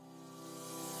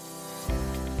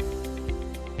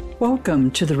Welcome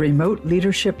to the Remote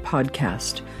Leadership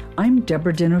Podcast. I'm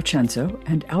Deborah DiNocenzo,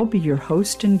 and I'll be your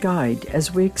host and guide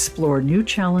as we explore new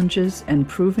challenges and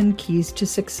proven keys to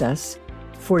success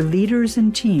for leaders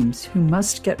and teams who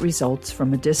must get results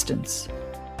from a distance.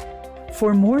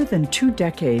 For more than 2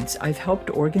 decades, I've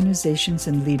helped organizations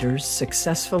and leaders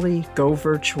successfully go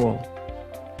virtual.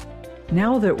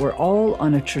 Now that we're all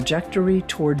on a trajectory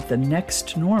toward the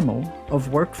next normal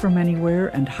of work from anywhere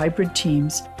and hybrid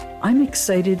teams, I'm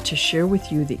excited to share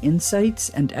with you the insights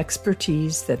and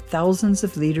expertise that thousands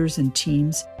of leaders and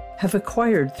teams have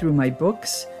acquired through my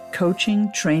books,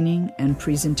 coaching, training, and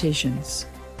presentations.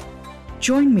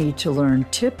 Join me to learn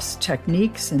tips,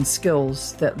 techniques, and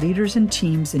skills that leaders and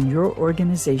teams in your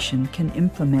organization can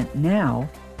implement now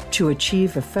to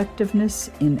achieve effectiveness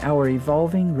in our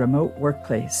evolving remote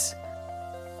workplace.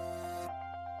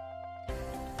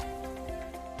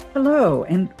 Hello,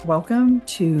 and welcome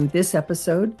to this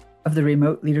episode of the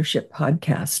Remote Leadership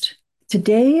Podcast.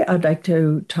 Today, I'd like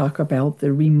to talk about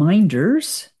the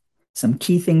reminders, some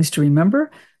key things to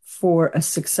remember for a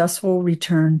successful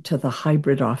return to the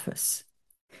hybrid office.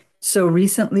 So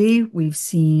recently, we've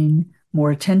seen more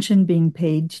attention being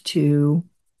paid to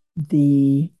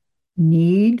the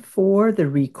need for, the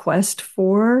request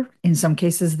for, in some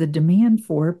cases, the demand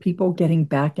for people getting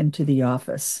back into the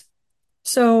office.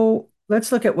 So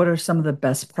let's look at what are some of the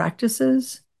best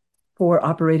practices for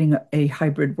operating a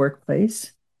hybrid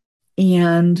workplace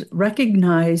and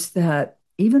recognize that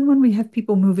even when we have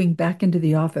people moving back into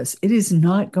the office, it is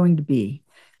not going to be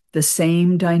the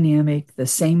same dynamic, the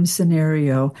same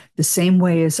scenario, the same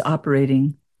way as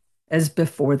operating as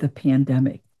before the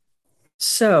pandemic.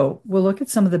 So we'll look at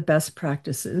some of the best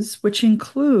practices, which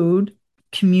include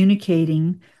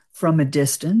communicating from a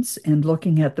distance and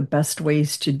looking at the best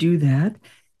ways to do that,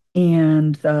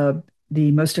 and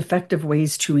the most effective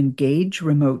ways to engage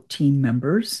remote team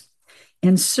members.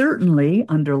 And certainly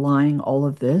underlying all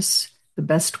of this, the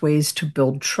best ways to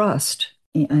build trust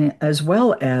as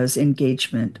well as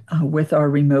engagement with our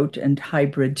remote and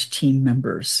hybrid team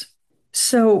members.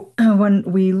 So when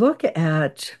we look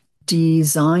at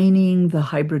designing the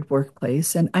hybrid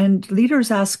workplace, and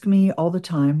leaders ask me all the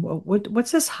time, well,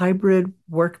 what's this hybrid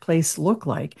workplace look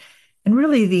like? And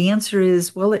really the answer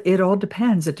is, well, it all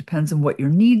depends. It depends on what your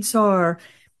needs are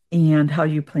and how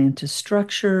you plan to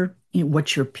structure,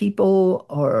 what your people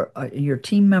or your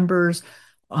team members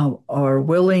are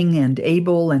willing and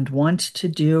able and want to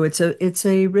do. It's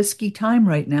a risky time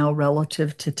right now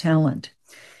relative to talent.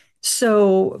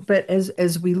 So, but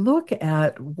as we look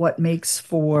at what makes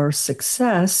for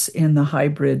success in the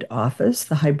hybrid office,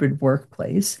 the hybrid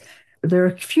workplace, there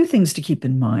are a few things to keep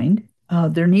in mind.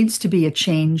 There needs to be a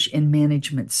change in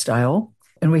management style.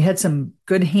 And we had some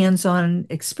good hands-on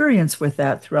experience with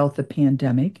that throughout the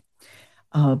pandemic.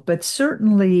 But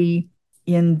certainly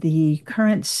in the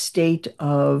current state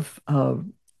of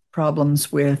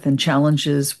problems with and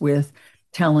challenges with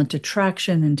talent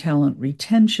attraction and talent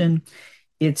retention,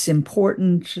 it's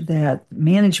important that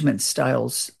management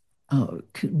styles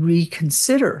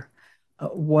reconsider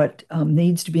what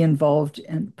needs to be involved,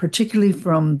 and particularly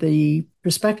from the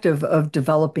perspective of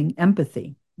developing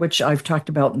empathy, which I've talked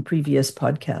about in previous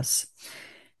podcasts.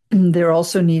 There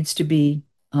also needs to be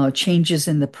changes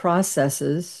in the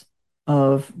processes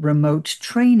of remote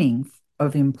training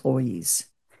of employees.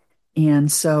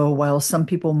 And so while some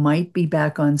people might be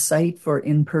back on site for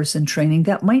in-person training,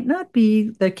 that might not be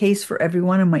the case for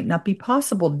everyone. It might not be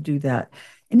possible to do that.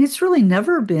 And it's really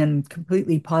never been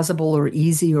completely possible or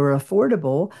easy or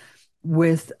affordable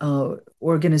with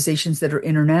organizations that are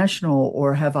international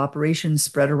or have operations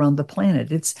spread around the planet.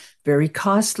 It's very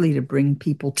costly to bring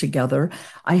people together.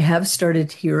 I have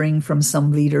started hearing from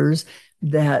some leaders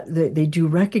that they do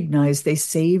recognize they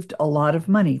saved a lot of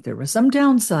money. There were some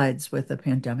downsides with the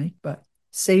pandemic, but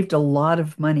saved a lot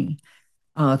of money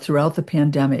throughout the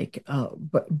pandemic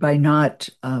but by not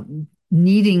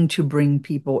needing to bring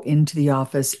people into the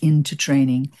office, into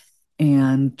training.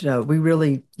 And we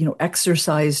really,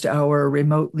 exercised our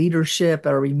remote leadership,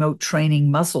 our remote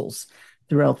training muscles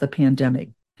throughout the pandemic.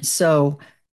 So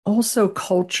also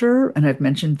culture, and I've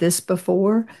mentioned this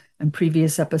before in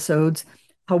previous episodes,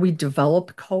 how we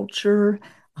develop culture,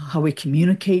 how we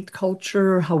communicate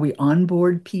culture, how we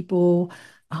onboard people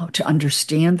to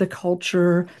understand the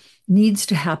culture needs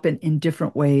to happen in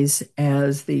different ways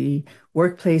as the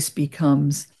workplace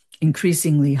becomes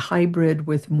increasingly hybrid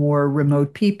with more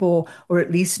remote people, or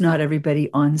at least not everybody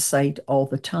on site all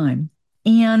the time.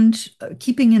 And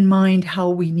keeping in mind how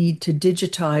we need to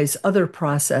digitize other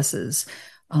processes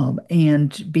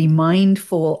and be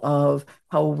mindful of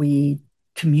how we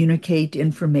communicate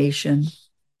information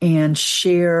and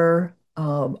share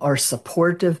are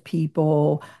supportive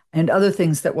people, and other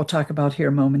things that we'll talk about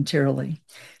here momentarily.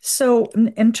 So,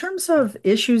 in terms of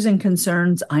issues and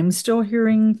concerns, I'm still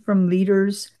hearing from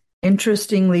leaders.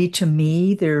 Interestingly, to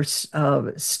me, there's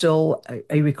still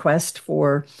a request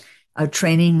for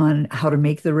training on how to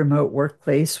make the remote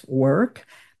workplace work,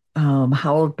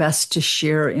 how best to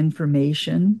share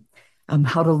information,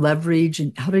 how to leverage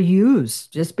and how to use,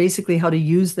 just basically how to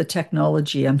use the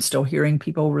technology. I'm still hearing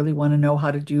people really want to know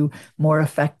how to do more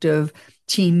effective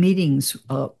team meetings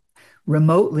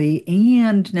remotely,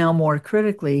 and now more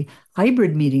critically,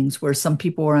 hybrid meetings where some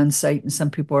people are on site and some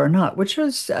people are not, which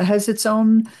has its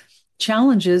own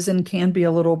challenges and can be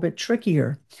a little bit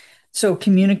trickier. So,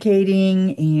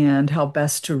 communicating and how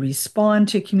best to respond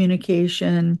to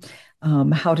communication,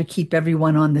 how to keep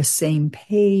everyone on the same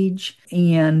page,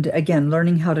 and again,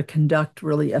 learning how to conduct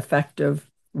really effective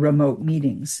remote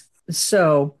meetings.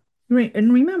 So,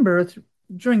 and remember,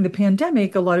 during the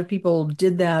pandemic, a lot of people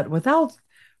did that without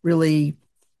really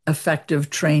effective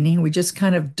training. We just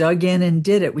kind of dug in and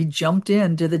did it. We jumped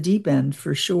into the deep end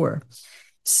for sure.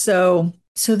 So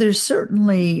there's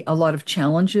certainly a lot of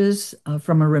challenges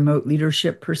from a remote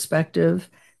leadership perspective.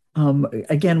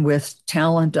 Again, with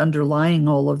talent underlying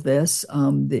all of this,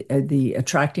 the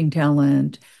attracting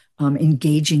talent,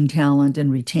 engaging talent,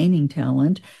 and retaining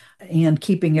talent, and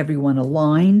keeping everyone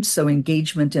aligned. So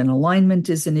engagement and alignment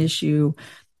is an issue.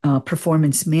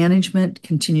 Performance management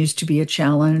continues to be a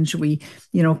challenge. We,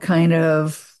 kind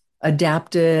of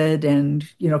adapted and,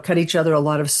 cut each other a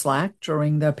lot of slack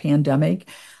during the pandemic,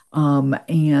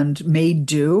 and made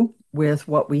do with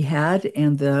what we had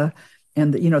and the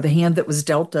hand that was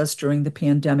dealt us during the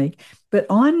pandemic. But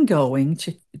ongoing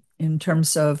in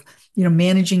terms of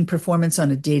managing performance on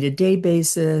a day-to-day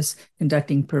basis,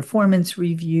 conducting performance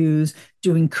reviews,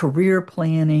 doing career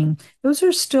planning, those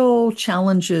are still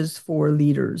challenges for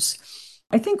leaders.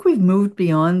 I think we've moved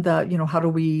beyond that. How do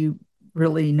we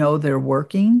really know they're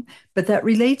working? But that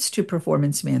relates to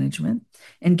performance management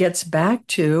and gets back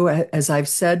to, as I've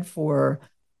said for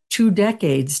 2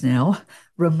 decades now,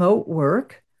 remote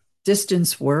work,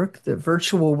 distance work, the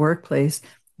virtual workplace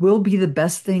will be the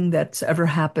best thing that's ever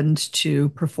happened to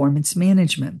performance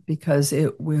management, because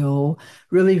it will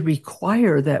really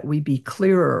require that we be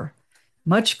clearer,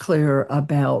 much clearer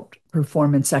about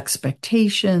performance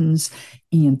expectations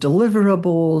and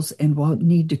deliverables, and we'll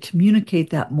need to communicate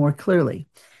that more clearly.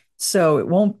 So it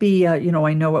won't be, I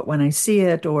know it when I see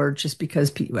it, or just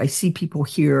because I see people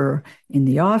here in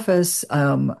the office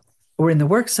or in the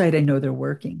work site, I know they're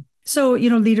working. So,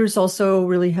 leaders also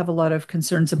really have a lot of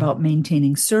concerns about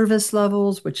maintaining service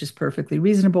levels, which is perfectly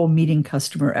reasonable, meeting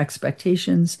customer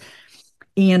expectations.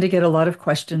 And I get a lot of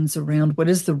questions around what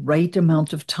is the right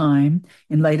amount of time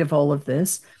in light of all of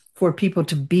this for people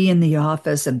to be in the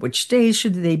office, and which days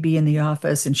should they be in the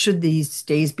office, and should these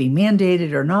days be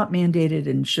mandated or not mandated,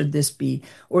 and should this be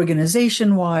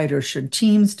organization wide or should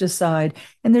teams decide?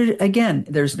 And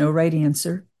there's no right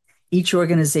answer. Each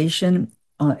organization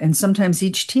and sometimes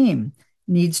each team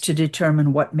needs to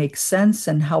determine what makes sense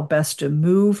and how best to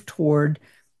move toward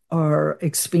our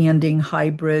expanding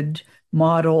hybrid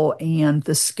model and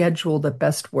the schedule that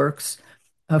best works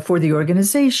for the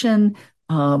organization,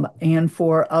 and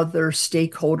for other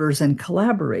stakeholders and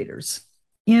collaborators.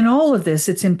 In all of this,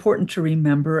 it's important to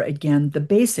remember, again, the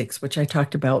basics, which I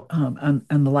talked about on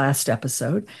the last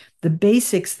episode, the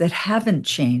basics that haven't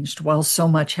changed while so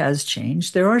much has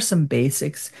changed. There are some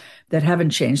basics that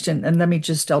haven't changed. And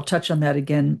I'll touch on that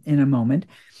again in a moment.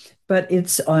 But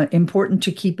it's important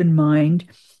to keep in mind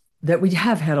that we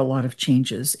have had a lot of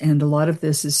changes, and a lot of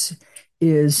this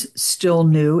is still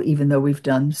new, even though we've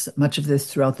done much of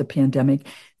this throughout the pandemic.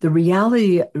 The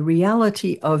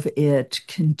reality of it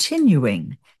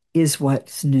continuing is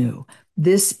what's new.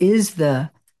 This is the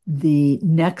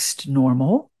next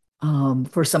normal.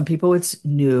 For some people, it's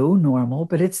new normal,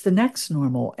 but it's the next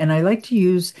normal. And I like to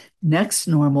use next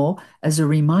normal as a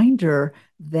reminder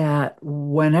that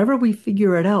whenever we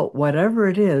figure it out, whatever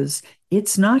it is,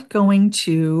 it's not going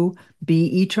to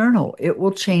be eternal. It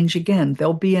will change again.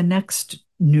 There'll be a next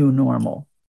new normal.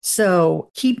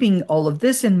 So, keeping all of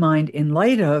this in mind in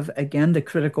light of, again, the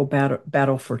critical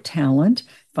battle for talent,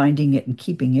 finding it and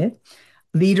keeping it,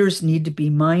 leaders need to be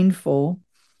mindful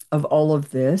of all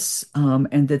of this,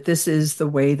 and that this is the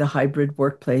way the hybrid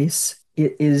workplace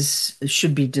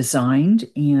should be designed,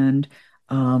 and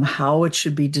how it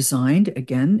should be designed,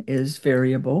 again, is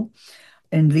variable.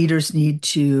 And leaders need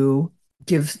to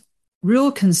give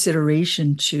real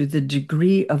consideration to the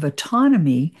degree of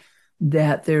autonomy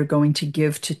that they're going to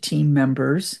give to team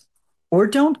members or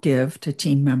don't give to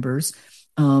team members,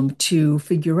 to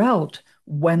figure out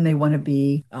when they want to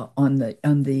be on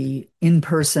the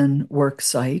in-person work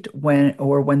site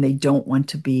when they don't want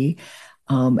to be.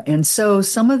 And so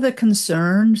some of the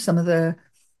concern, some of the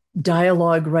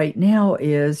dialogue right now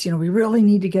is, we really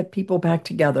need to get people back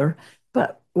together,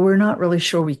 but we're not really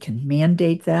sure we can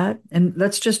mandate that. And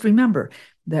let's just remember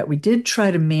that we did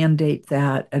try to mandate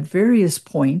that at various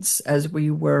points as we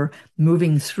were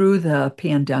moving through the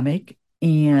pandemic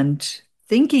and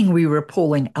thinking we were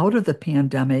pulling out of the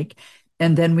pandemic.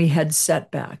 And then we had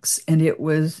setbacks, and it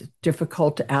was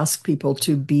difficult to ask people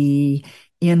to be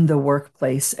in the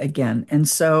workplace again. And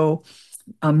so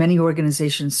many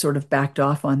organizations sort of backed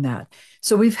off on that.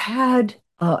 So we've had,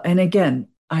 and again,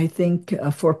 I think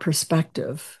for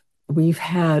perspective, we've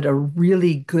had a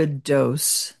really good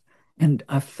dose and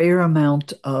a fair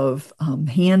amount of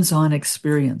hands on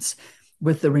experience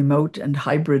with the remote and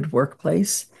hybrid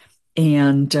workplace.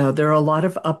 And there are a lot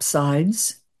of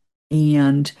upsides.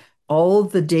 And all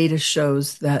the data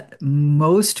shows that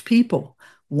most people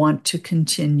want to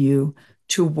continue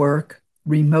to work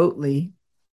remotely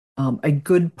a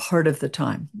good part of the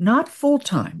time, not full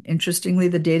time. Interestingly,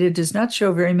 the data does not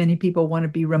show very many people want to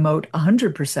be remote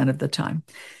 100% of the time,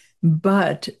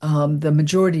 but the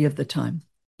majority of the time.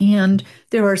 And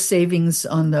there are savings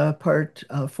on the part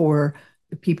for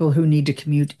people who need to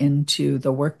commute into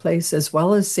the workplace, as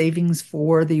well as savings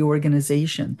for the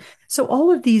organization. So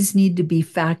all of these need to be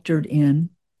factored in.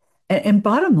 And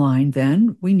bottom line,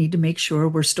 then, we need to make sure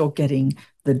we're still getting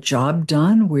the job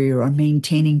done. We are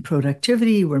maintaining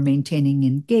productivity. We're maintaining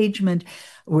engagement.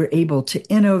 We're able to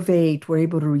innovate. We're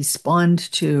able to respond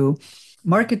to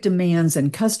market demands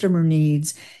and customer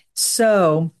needs.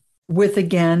 So, with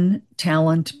again,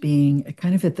 talent being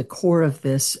kind of at the core of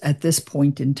this at this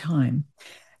point in time.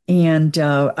 And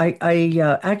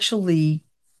I actually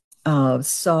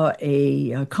saw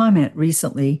a comment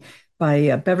recently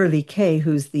by Beverly Kay,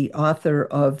 who's the author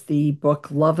of the book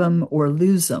Love 'Em or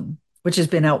Lose 'Em, which has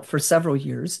been out for several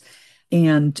years.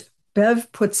 And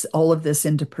Bev puts all of this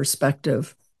into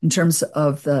perspective in terms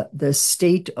of the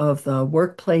state of the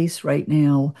workplace right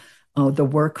now, the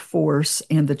workforce,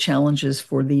 and the challenges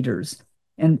for leaders.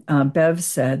 And Bev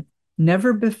said,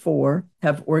 never before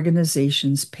have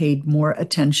organizations paid more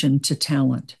attention to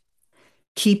talent,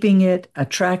 keeping it,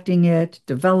 attracting it,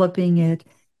 developing it,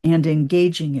 and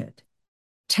engaging it.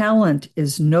 Talent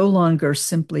is no longer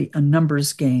simply a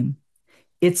numbers game.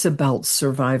 It's about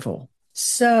survival.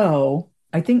 So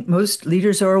I think most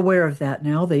leaders are aware of that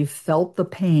now. They've felt the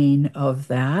pain of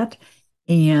that.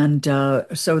 And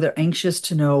so they're anxious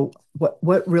to know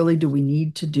what really do we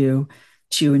need to do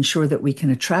to ensure that we can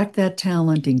attract that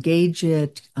talent, engage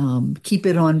it, keep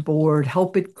it on board,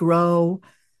 help it grow,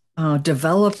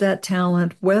 develop that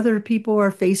talent, whether people are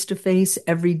face to face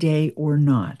every day or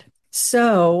not.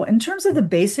 So, in terms of the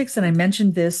basics, and I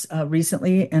mentioned this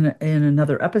recently in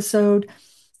another episode,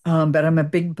 but I'm a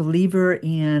big believer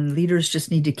in leaders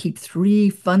just need to keep three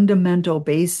fundamental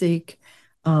basic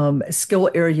skill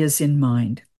areas in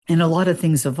mind. And a lot of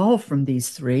things evolve from these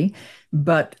three,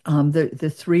 but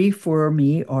the three for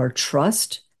me are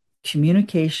trust,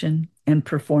 communication, and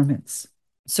performance.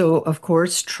 So, of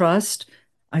course, trust,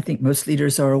 I think most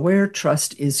leaders are aware,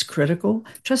 trust is critical.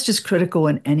 Trust is critical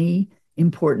in any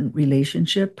important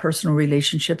relationship, personal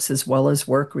relationships, as well as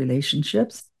work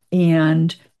relationships.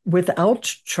 And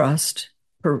without trust,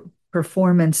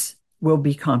 performance will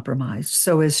be compromised.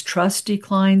 So as trust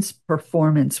declines,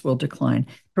 performance will decline.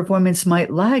 Performance might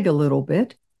lag a little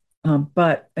bit,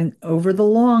 but over the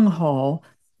long haul,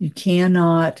 you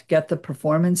cannot get the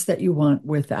performance that you want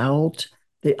without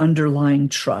the underlying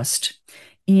trust.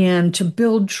 And to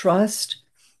build trust,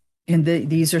 and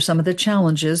these are some of the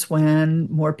challenges when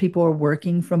more people are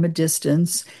working from a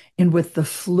distance and with the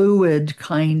fluid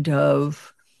kind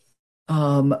of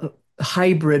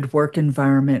hybrid work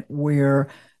environment where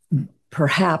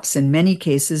perhaps in many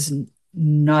cases,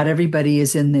 not everybody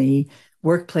is in the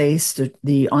workplace,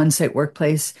 the on-site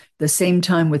workplace, the same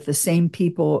time with the same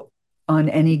people on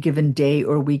any given day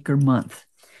or week or month.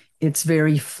 It's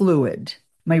very fluid.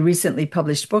 My recently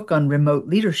published book on remote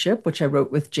leadership, which I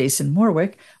wrote with Jason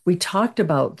Morwick, we talked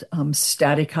about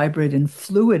static hybrid and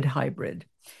fluid hybrid.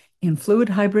 And fluid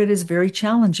hybrid is very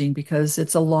challenging because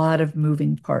it's a lot of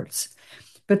moving parts.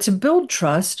 But to build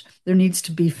trust, there needs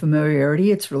to be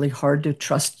familiarity. It's really hard to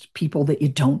trust people that you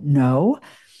don't know.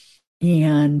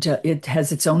 And it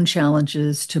has its own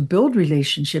challenges to build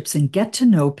relationships and get to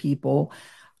know people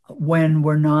when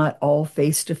we're not all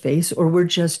face to face or we're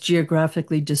just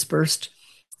geographically dispersed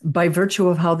by virtue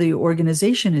of how the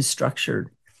organization is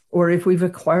structured, or if we've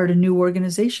acquired a new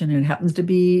organization and it happens to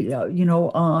be,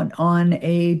 on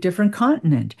a different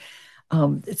continent.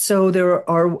 So there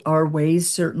are ways,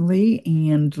 certainly,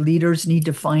 and leaders need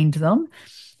to find them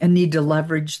and need to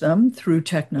leverage them through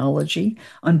technology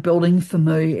on building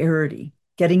familiarity,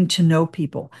 getting to know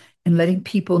people, and letting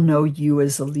people know you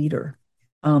as a leader.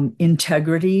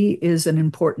 Integrity is an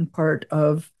important part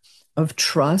of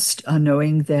trust,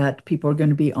 knowing that people are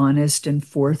going to be honest and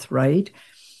forthright.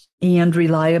 And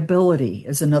reliability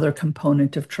is another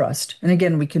component of trust. And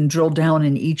again, we can drill down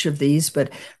in each of these,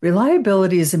 but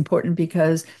reliability is important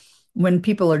because when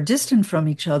people are distant from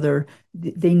each other,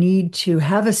 they need to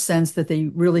have a sense that they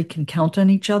really can count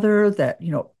on each other, that,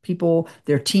 people,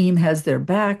 their team has their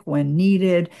back when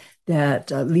needed, that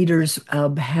leaders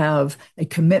have a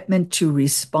commitment to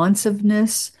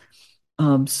responsiveness,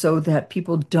 so that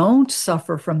people don't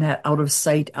suffer from that out of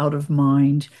sight, out of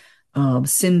mind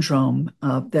syndrome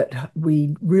that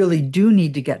we really do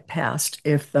need to get past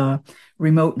if the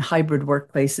remote and hybrid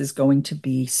workplace is going to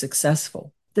be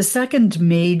successful. The second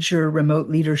major remote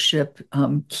leadership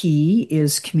key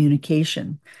is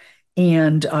communication.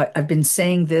 And I've been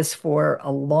saying this for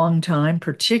a long time,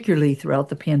 particularly throughout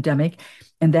the pandemic,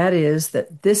 and that is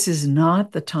that this is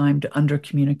not the time to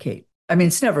undercommunicate. I mean,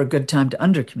 it's never a good time to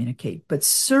undercommunicate, but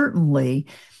certainly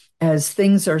as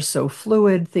things are so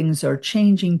fluid, things are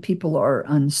changing, people are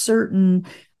uncertain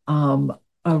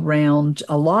around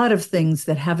a lot of things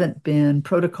that haven't been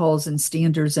protocols and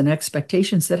standards and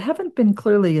expectations that haven't been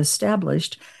clearly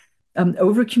established.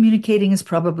 Over communicating is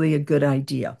probably a good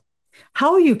idea.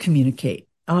 How you communicate,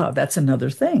 that's another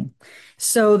thing.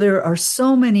 So there are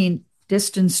so many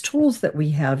distance tools that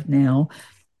we have now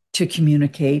to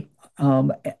communicate,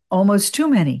 almost too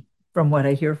many from what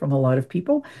I hear from a lot of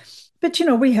people. But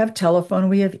we have telephone,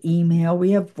 we have email,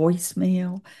 we have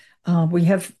voicemail, we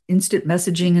have instant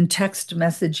messaging and text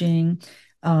messaging.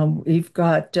 We've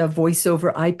got voice over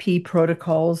IP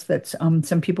protocols that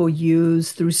some people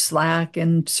use through Slack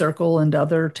and Circle and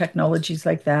other technologies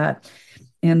like that.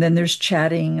 And then there's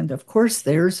chatting. And of course,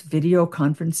 there's video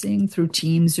conferencing through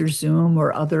Teams or Zoom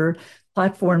or other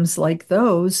platforms like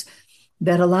those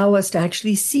that allow us to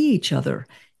actually see each other,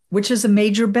 which is a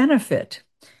major benefit.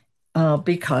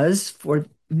 Because for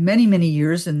many, many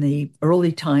years in the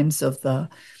early times of the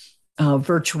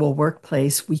virtual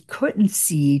workplace, we couldn't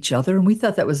see each other. And we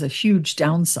thought that was a huge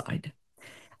downside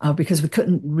because we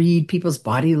couldn't read people's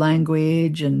body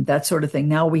language and that sort of thing.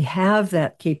 Now we have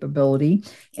that capability.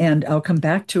 And I'll come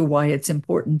back to why it's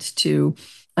important to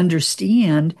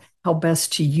understand how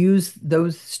best to use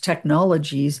those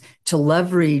technologies to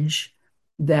leverage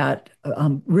that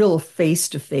real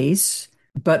face-to-face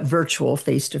but virtual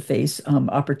face-to-face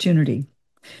opportunity.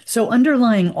 So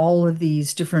underlying all of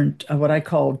these different, what I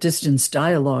call distance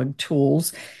dialogue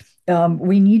tools,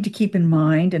 we need to keep in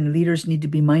mind, and leaders need to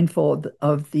be mindful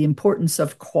of the importance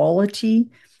of quality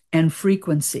and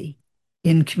frequency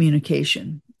in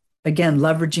communication. Again,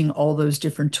 leveraging all those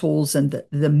different tools and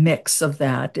the mix of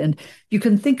that. And you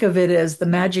can think of it as the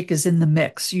magic is in the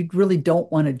mix. You really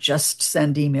don't want to just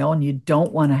send email, and you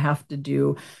don't want to have to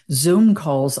do Zoom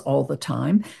calls all the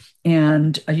time.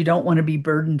 And you don't want to be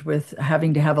burdened with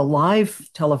having to have a live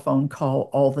telephone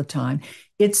call all the time.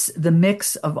 It's the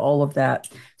mix of all of that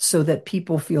so that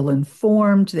people feel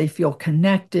informed, they feel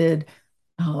connected,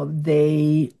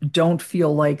 they don't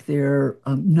feel like they're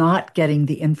not getting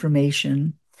the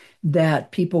information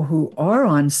that people who are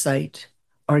on site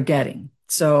are getting.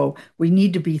 So we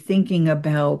need to be thinking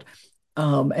about, we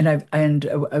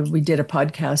did a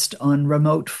podcast on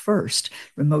remote first.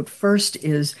 Remote first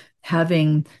is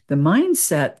having the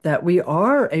mindset that we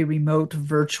are a remote,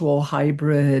 virtual,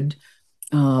 hybrid,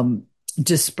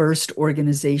 dispersed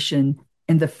organization.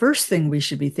 And the first thing we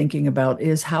should be thinking about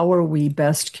is how are we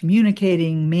best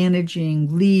communicating,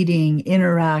 managing, leading,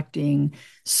 interacting,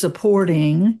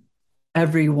 supporting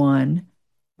everyone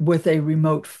with a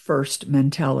remote first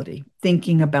mentality,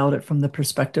 thinking about it from the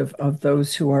perspective of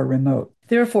those who are remote.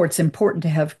 Therefore, it's important to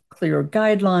have clear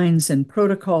guidelines and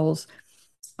protocols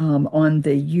on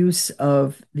the use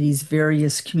of these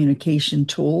various communication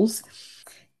tools,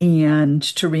 and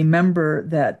to remember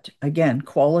that, again,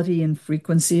 quality and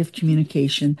frequency of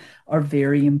communication are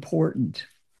very important.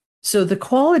 So the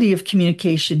quality of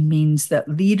communication means that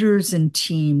leaders and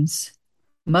teams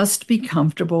must be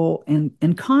comfortable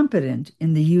and competent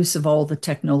in the use of all the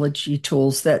technology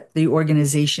tools that the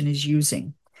organization is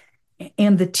using.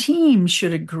 And the team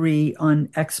should agree on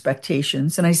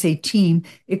expectations. And I say team,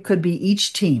 it could be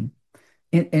each team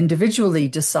individually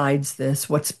decides this,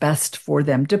 what's best for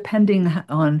them, depending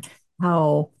on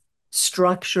how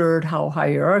structured, how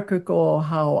hierarchical,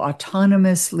 how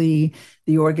autonomously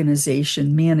the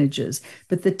organization manages.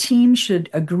 But the team should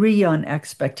agree on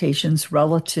expectations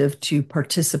relative to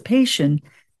participation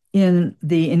in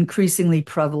the increasingly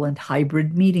prevalent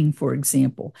hybrid meeting, for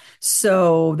example.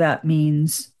 So that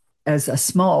means, as a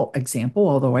small example,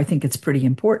 although I think it's pretty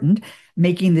important,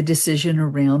 making the decision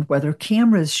around whether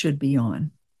cameras should be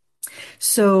on.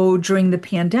 So during the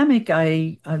pandemic,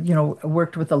 I,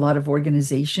 worked with a lot of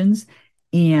organizations,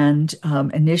 and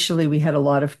initially we had a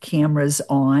lot of cameras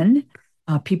on.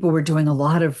 People were doing a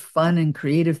lot of fun and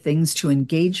creative things to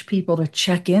engage people, to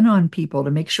check in on people,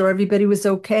 to make sure everybody was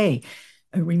okay.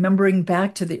 Remembering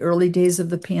back to the early days of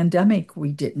the pandemic,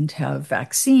 we didn't have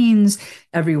vaccines.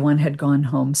 Everyone had gone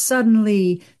home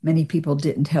suddenly. Many people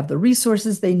didn't have the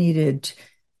resources they needed.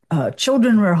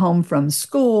 Children were home from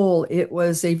school. It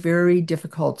was a very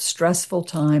difficult, stressful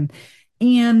time.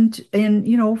 And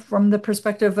from the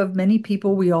perspective of many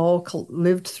people, we all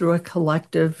lived through a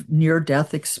collective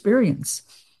near-death experience.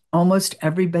 Almost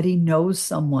everybody knows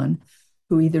someone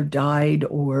who either died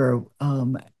or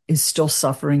is still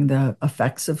suffering the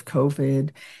effects of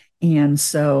COVID. And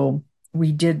so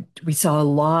we saw a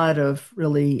lot of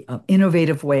really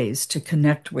innovative ways to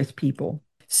connect with people.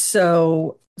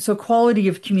 So quality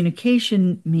of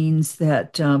communication means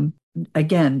that,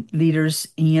 again, leaders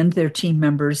and their team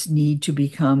members need to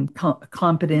become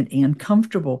competent and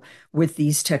comfortable with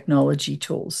these technology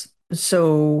tools.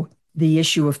 So the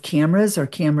issue of cameras, are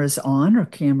cameras on or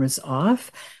cameras off?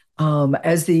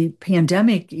 As the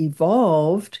pandemic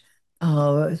evolved,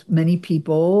 many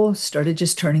people started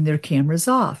just turning their cameras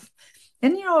off.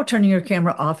 And, turning your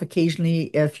camera off occasionally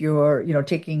if you're,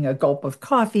 taking a gulp of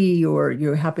coffee or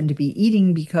you happen to be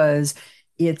eating because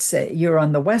you're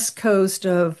on the West Coast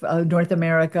of North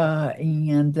America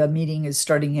and the meeting is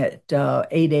starting at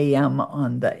 8 a.m.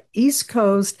 on the East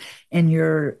Coast and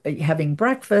you're having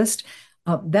breakfast.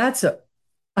 That's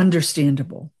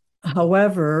understandable.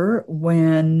 However,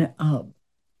 when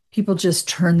people just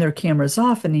turn their cameras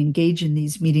off and engage in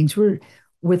these meetings,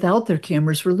 without their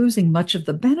cameras, we're losing much of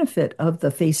the benefit of the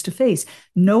face-to-face.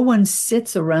 No one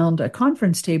sits around a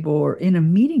conference table or in a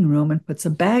meeting room and puts a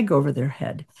bag over their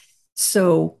head.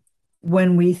 So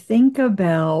when we think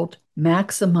about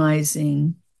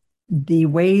maximizing the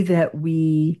way that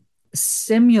we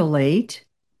simulate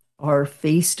our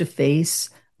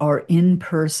face-to-face, our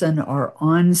in-person, our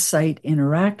on-site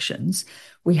interactions,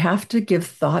 we have to give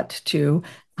thought to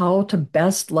how to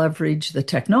best leverage the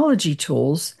technology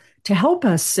tools to help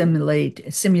us simulate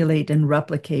and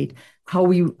replicate how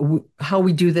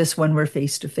we do this when we're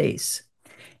face to face.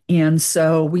 And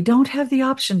so we don't have the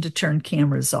option to turn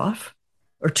cameras off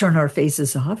or turn our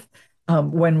faces off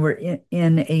when we're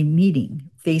in a meeting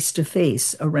face to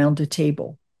face around a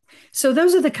table. So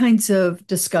those are the kinds of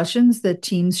discussions that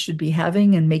teams should be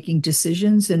having and making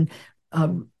decisions and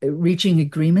reaching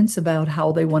agreements about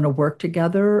how they want to work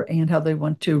together and how they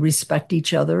want to respect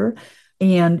each other.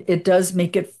 And it does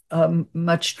make it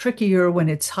much trickier when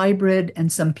it's hybrid and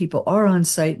some people are on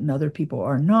site and other people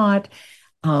are not.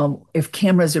 If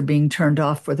cameras are being turned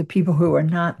off for the people who are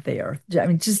not there. I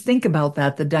mean, just think about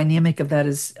that. The dynamic of that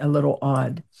is a little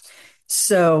odd.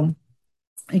 So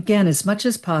again, as much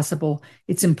as possible,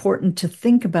 it's important to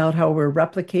think about how we're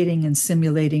replicating and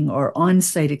simulating our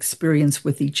on-site experience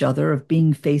with each other of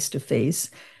being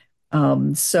face-to-face.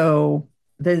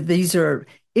 These are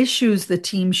issues the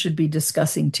team should be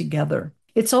discussing together.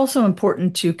 It's also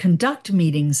important to conduct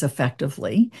meetings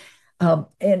effectively.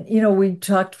 We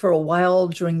talked for a while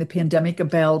during the pandemic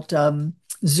about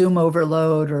Zoom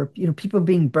overload or people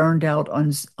being burned out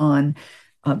on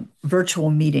virtual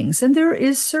meetings, and there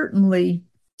is certainly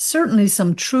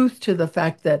some truth to the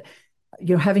fact that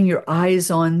having your eyes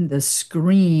on the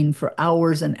screen for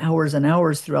hours and hours and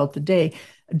hours throughout the day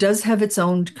does have its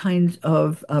own kind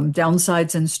of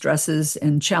downsides and stresses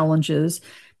and challenges.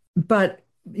 But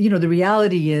the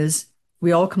reality is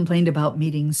we all complained about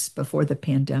meetings before the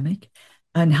pandemic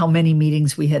and how many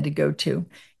meetings we had to go to.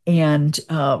 And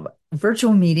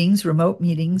virtual meetings, remote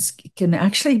meetings can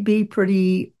actually be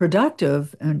pretty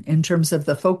productive in terms of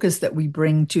the focus that we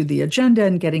bring to the agenda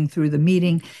and getting through the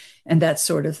meeting and that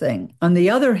sort of thing. On the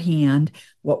other hand,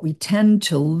 what we tend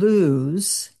to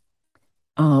lose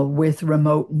with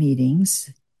remote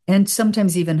meetings and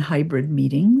sometimes even hybrid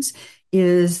meetings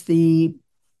is the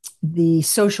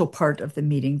social part of the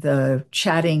meeting, the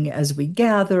chatting as we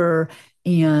gather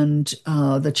and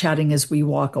the chatting as we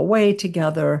walk away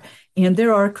together. And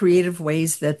there are creative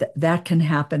ways that can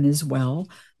happen as well.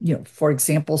 For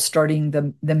example, starting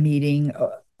the meeting,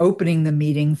 opening the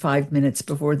meeting 5 minutes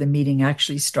before the meeting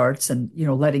actually starts and,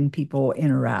 letting people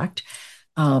interact.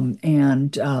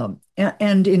 and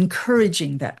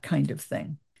encouraging that kind of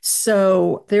thing.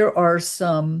 So there are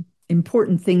some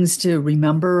important things to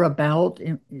remember about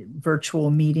virtual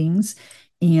meetings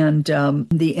and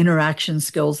the interaction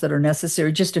skills that are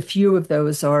necessary. Just a few of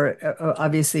those are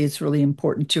obviously it's really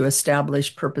important to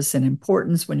establish purpose and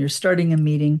importance when you're starting a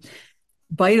meeting.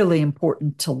 Vitally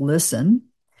important to listen,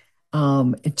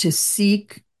 to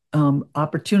seek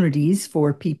opportunities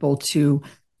for people to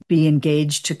be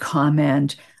engaged, to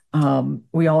comment.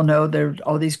 We all know there are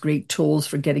all these great tools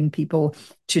for getting people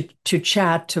to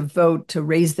chat, to vote, to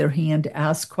raise their hand, to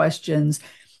ask questions,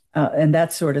 and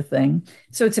that sort of thing.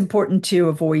 So it's important to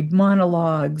avoid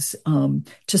monologues,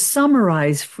 to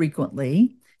summarize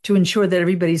frequently, to ensure that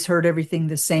everybody's heard everything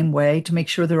the same way, to make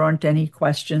sure there aren't any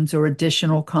questions or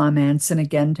additional comments. And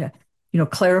again, to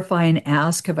clarify and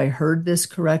ask, have I heard this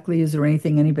correctly? Is there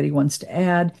anything anybody wants to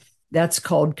add? That's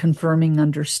called confirming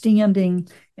understanding.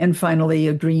 And finally,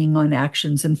 agreeing on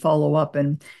actions and follow up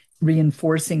and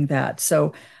reinforcing that.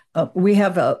 So we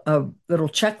have a little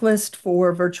checklist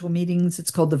for virtual meetings.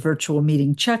 It's called the virtual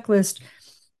meeting checklist.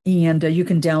 And you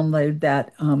can download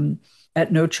that at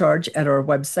no charge at our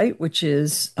website, which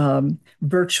is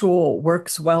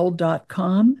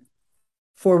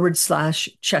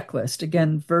virtualworkswell.com/checklist.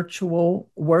 Again,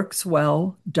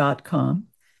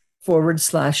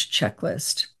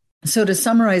 virtualworkswell.com/checklist. So to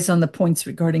summarize on the points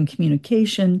regarding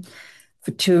communication,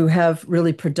 to have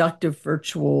really productive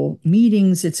virtual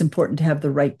meetings, it's important to have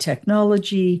the right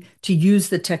technology, to use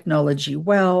the technology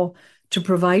well, to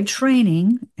provide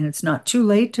training, and it's not too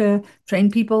late to train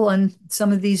people on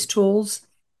some of these tools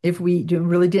if we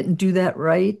really didn't do that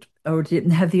right or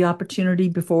didn't have the opportunity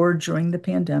before or during the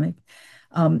pandemic,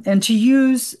 and to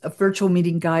use virtual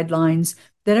meeting guidelines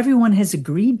that everyone has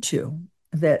agreed to,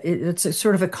 that it's a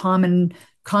sort of a common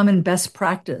best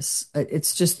practice.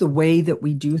 It's just the way that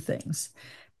we do things.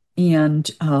 And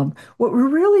what we're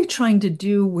really trying to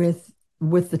do with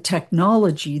the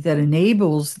technology that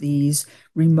enables these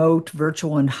remote,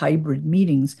 virtual, and hybrid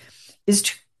meetings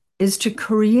is to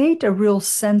create a real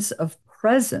sense of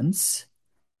presence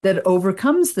that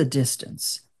overcomes the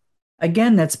distance.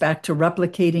 Again, that's back to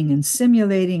replicating and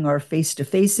simulating our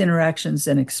face-to-face interactions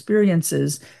and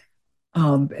experiences,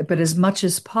 but as much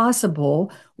as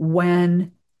possible,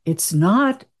 when it's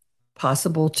not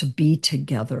possible to be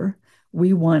together,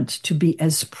 we want to be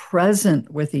as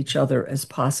present with each other as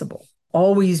possible.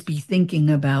 Always be thinking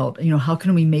about, how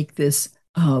can we make this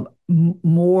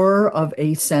more of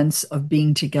a sense of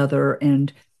being together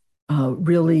and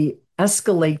really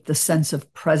escalate the sense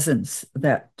of presence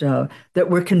that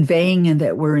we're conveying and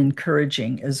that we're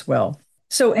encouraging as well.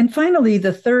 So, and finally,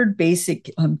 the third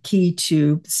basic key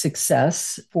to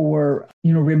success for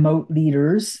remote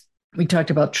leaders, we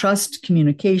talked about trust,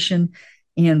 communication,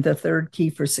 and the third key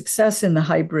for success in the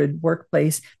hybrid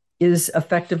workplace is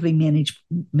effectively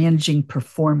managing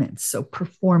performance. So,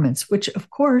 performance, which of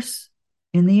course,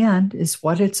 in the end, is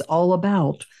what it's all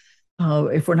about.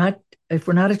 If we're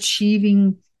not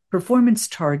achieving performance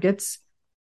targets,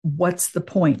 what's the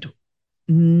point?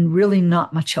 Really,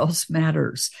 not much else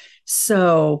matters.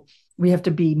 So we have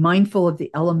to be mindful of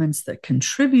the elements that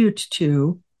contribute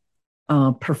to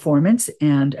performance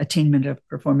and attainment of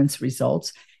performance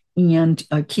results, and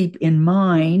keep in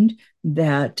mind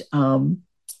that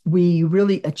we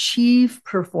really achieve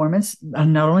performance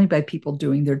not only by people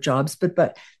doing their jobs,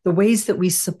 but the ways that we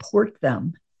support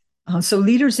them. So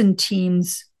leaders and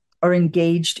teams are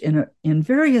engaged in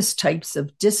various types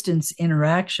of distance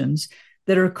interactions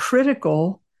that are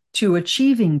critical to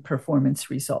achieving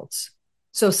performance results.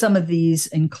 So some of these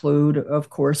include, of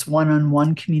course,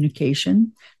 one-on-one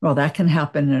communication. Well, that can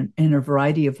happen in a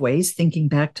variety of ways. Thinking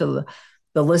back to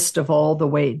the list of all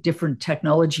the different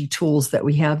technology tools that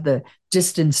we have, the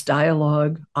distance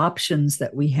dialogue options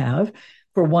that we have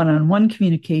for one-on-one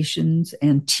communications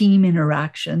and team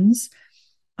interactions.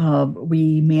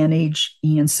 We manage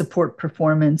and support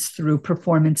performance through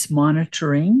performance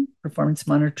monitoring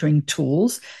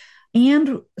tools.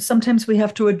 And sometimes we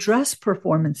have to address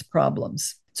performance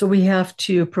problems. So we have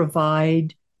to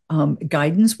provide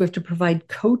guidance. We have to provide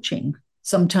coaching,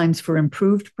 sometimes for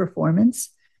improved performance.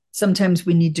 Sometimes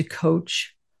we need to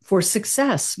coach for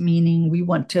success, meaning we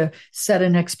want to set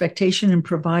an expectation and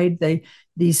provide the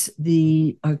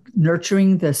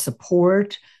nurturing, the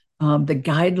support, the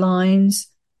guidelines,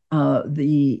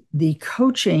 the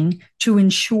coaching to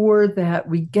ensure that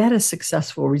we get a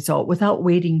successful result without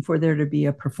waiting for there to be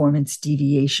a performance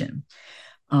deviation.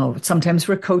 Sometimes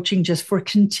we're coaching just for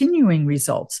continuing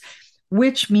results,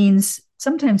 which means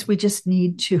sometimes we just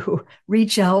need to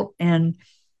reach out and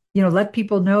let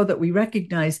people know that we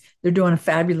recognize they're doing a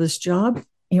fabulous job,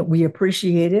 and we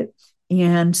appreciate it.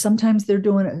 And sometimes they're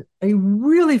doing a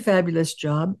really fabulous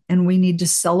job, and we need to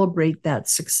celebrate that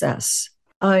success.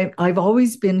 I've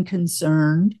always been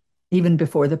concerned, even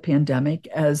before the pandemic,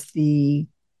 as the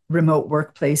remote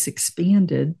workplace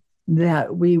expanded,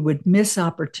 that we would miss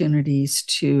opportunities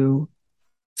to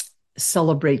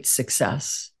celebrate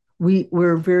success.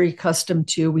 We're very accustomed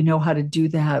to, we know how to do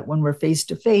that when we're face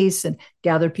to face and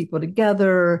gather people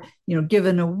together, give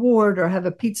an award or have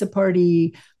a pizza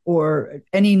party or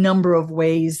any number of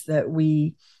ways that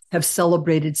we have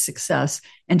celebrated success.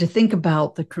 And to think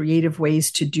about the creative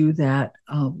ways to do that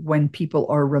when people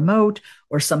are remote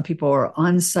or some people are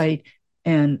on site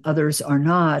and others are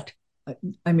not.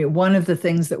 I mean, one of the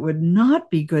things that would not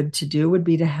be good to do would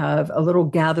be to have a little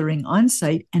gathering on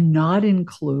site and not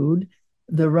include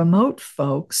the remote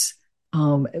folks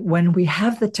when we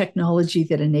have the technology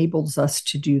that enables us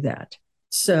to do that.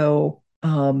 So,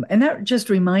 and that just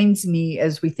reminds me,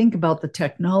 as we think about the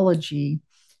technology,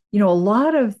 a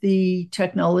lot of the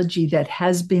technology that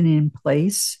has been in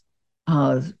place,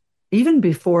 even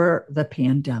before the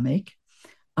pandemic,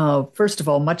 first of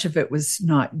all, much of it was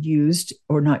not used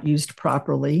or not used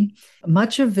properly.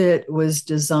 Much of it was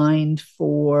designed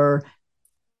for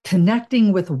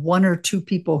connecting with one or two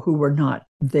people who were not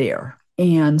there.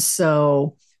 And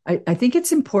so I think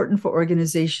it's important for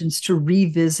organizations to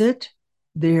revisit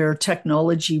their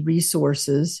technology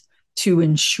resources to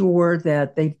ensure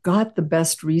that they've got the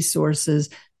best resources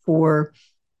for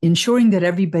ensuring that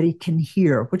everybody can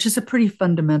hear, which is a pretty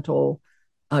fundamental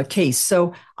case.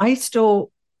 So I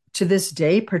still, to this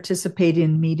day, participate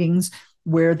in meetings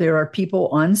where there are people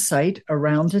on site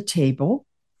around a table,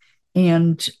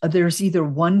 and there's either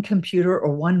one computer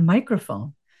or one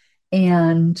microphone.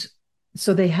 And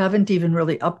so they haven't even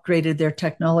really upgraded their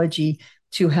technology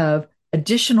to have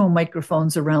additional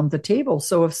microphones around the table.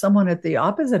 So if someone at the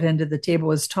opposite end of the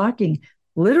table is talking,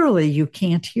 literally you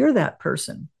can't hear that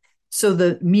person. So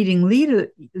the meeting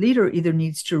leader either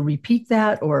needs to repeat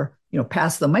that or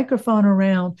pass the microphone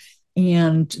around.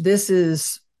 And this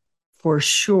is for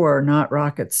sure not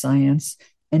rocket science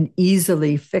and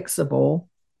easily fixable.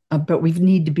 But we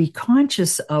need to be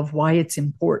conscious of why it's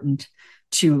important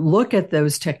to look at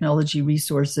those technology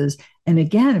resources. And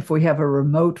again, if we have a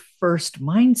remote first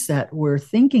mindset, we're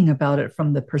thinking about it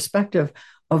from the perspective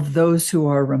of those who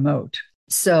are remote.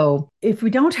 So if we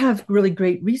don't have really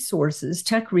great resources,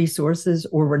 tech resources,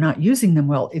 or we're not using them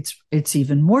well, it's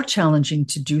even more challenging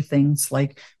to do things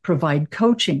like provide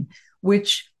coaching,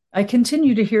 which I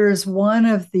continue to hear is one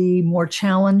of the more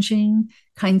challenging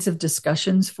kinds of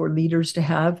discussions for leaders to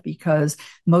have, because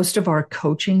most of our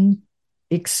coaching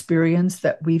experience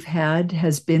that we've had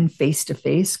has been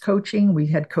face-to-face coaching. We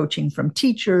had coaching from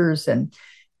teachers and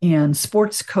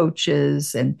sports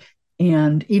coaches and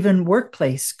even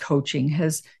workplace coaching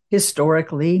has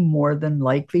historically, more than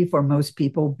likely for most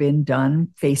people, been done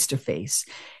face-to-face.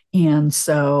 And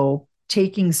so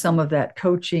taking some of that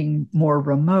coaching more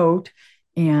remote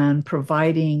and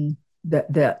providing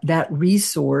that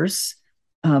resource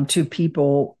to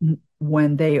people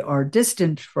when they are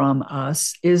distant from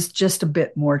us is just a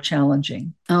bit more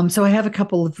challenging. So I have a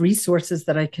couple of resources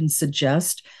that I can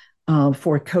suggest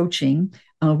for coaching.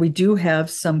 We do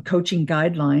have some coaching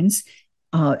guidelines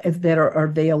that are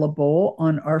available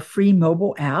on our free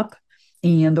mobile app.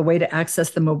 And the way to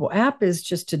access the mobile app is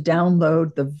just to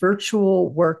download the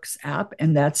Virtual Works app.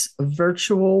 And that's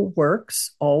Virtual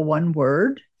Works, all one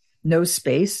word, no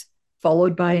space,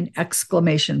 followed by an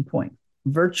exclamation point.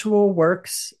 Virtual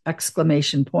Works,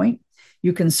 exclamation point.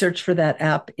 You can search for that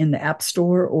app in the App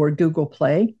Store or Google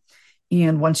Play.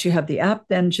 And once you have the app,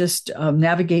 then just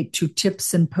navigate to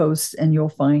tips and posts, and you'll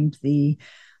find the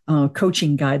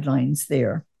coaching guidelines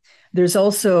there. There's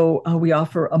also, we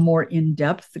offer a more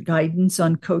in-depth guidance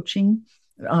on coaching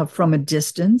from a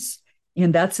distance,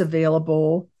 and that's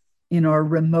available in our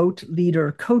Remote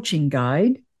Leader Coaching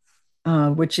Guide,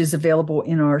 which is available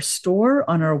in our store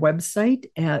on our website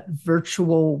at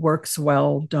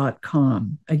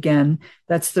virtualworkswell.com. Again,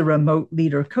 that's the Remote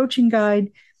Leader Coaching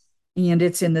Guide, and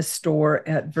it's in the store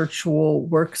at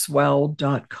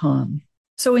virtualworkswell.com.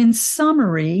 So in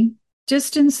summary,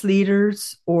 distance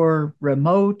leaders or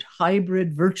remote,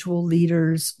 hybrid, virtual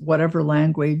leaders, whatever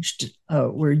language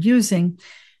we're using,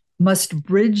 must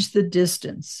bridge the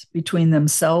distance between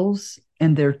themselves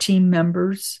and their team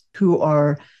members who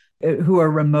are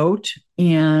remote.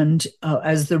 And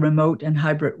as the remote and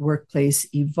hybrid workplace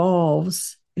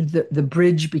evolves, the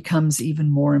bridge becomes even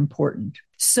more important.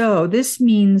 So this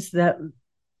means that,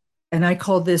 and I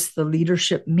call this the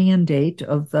leadership mandate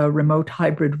of the remote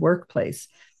hybrid workplace,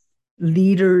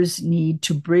 leaders need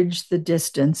to bridge the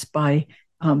distance by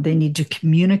They need to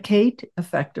communicate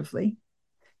effectively,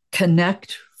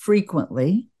 connect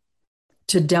frequently,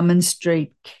 to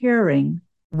demonstrate caring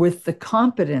with the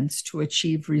competence to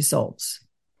achieve results.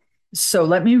 So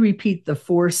let me repeat the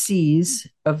 4 C's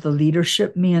of the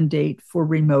leadership mandate for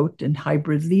remote and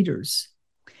hybrid leaders.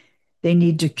 They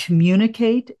need to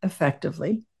communicate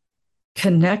effectively,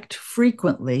 connect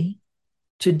frequently,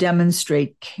 to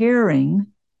demonstrate caring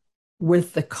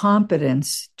with the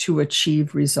competence to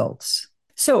achieve results.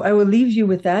 So I will leave you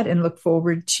with that and look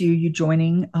forward to you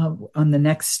joining on the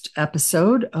next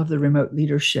episode of the Remote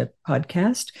Leadership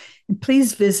Podcast. And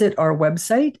please visit our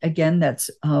website. Again,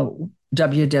 that's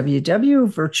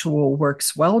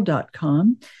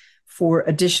www.virtualworkswell.com for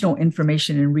additional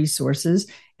information and resources.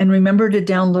 And remember to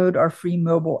download our free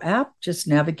mobile app. Just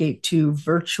navigate to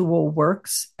Virtual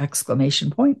Works!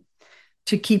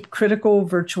 To keep critical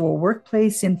virtual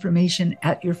workplace information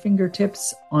at your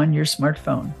fingertips on your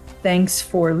smartphone. Thanks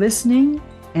for listening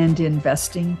and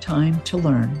investing time to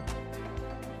learn.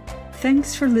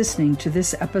 Thanks for listening to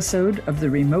this episode of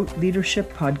the Remote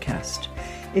Leadership Podcast.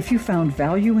 If you found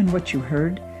value in what you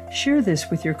heard, share this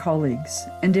with your colleagues.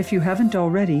 And if you haven't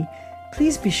already,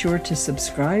 please be sure to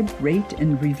subscribe, rate,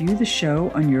 and review the show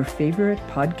on your favorite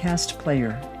podcast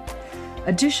player.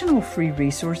 Additional free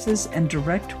resources and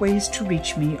direct ways to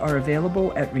reach me are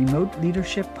available at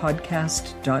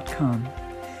remoteleadershippodcast.com.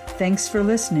 Thanks for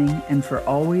listening and for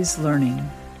always learning.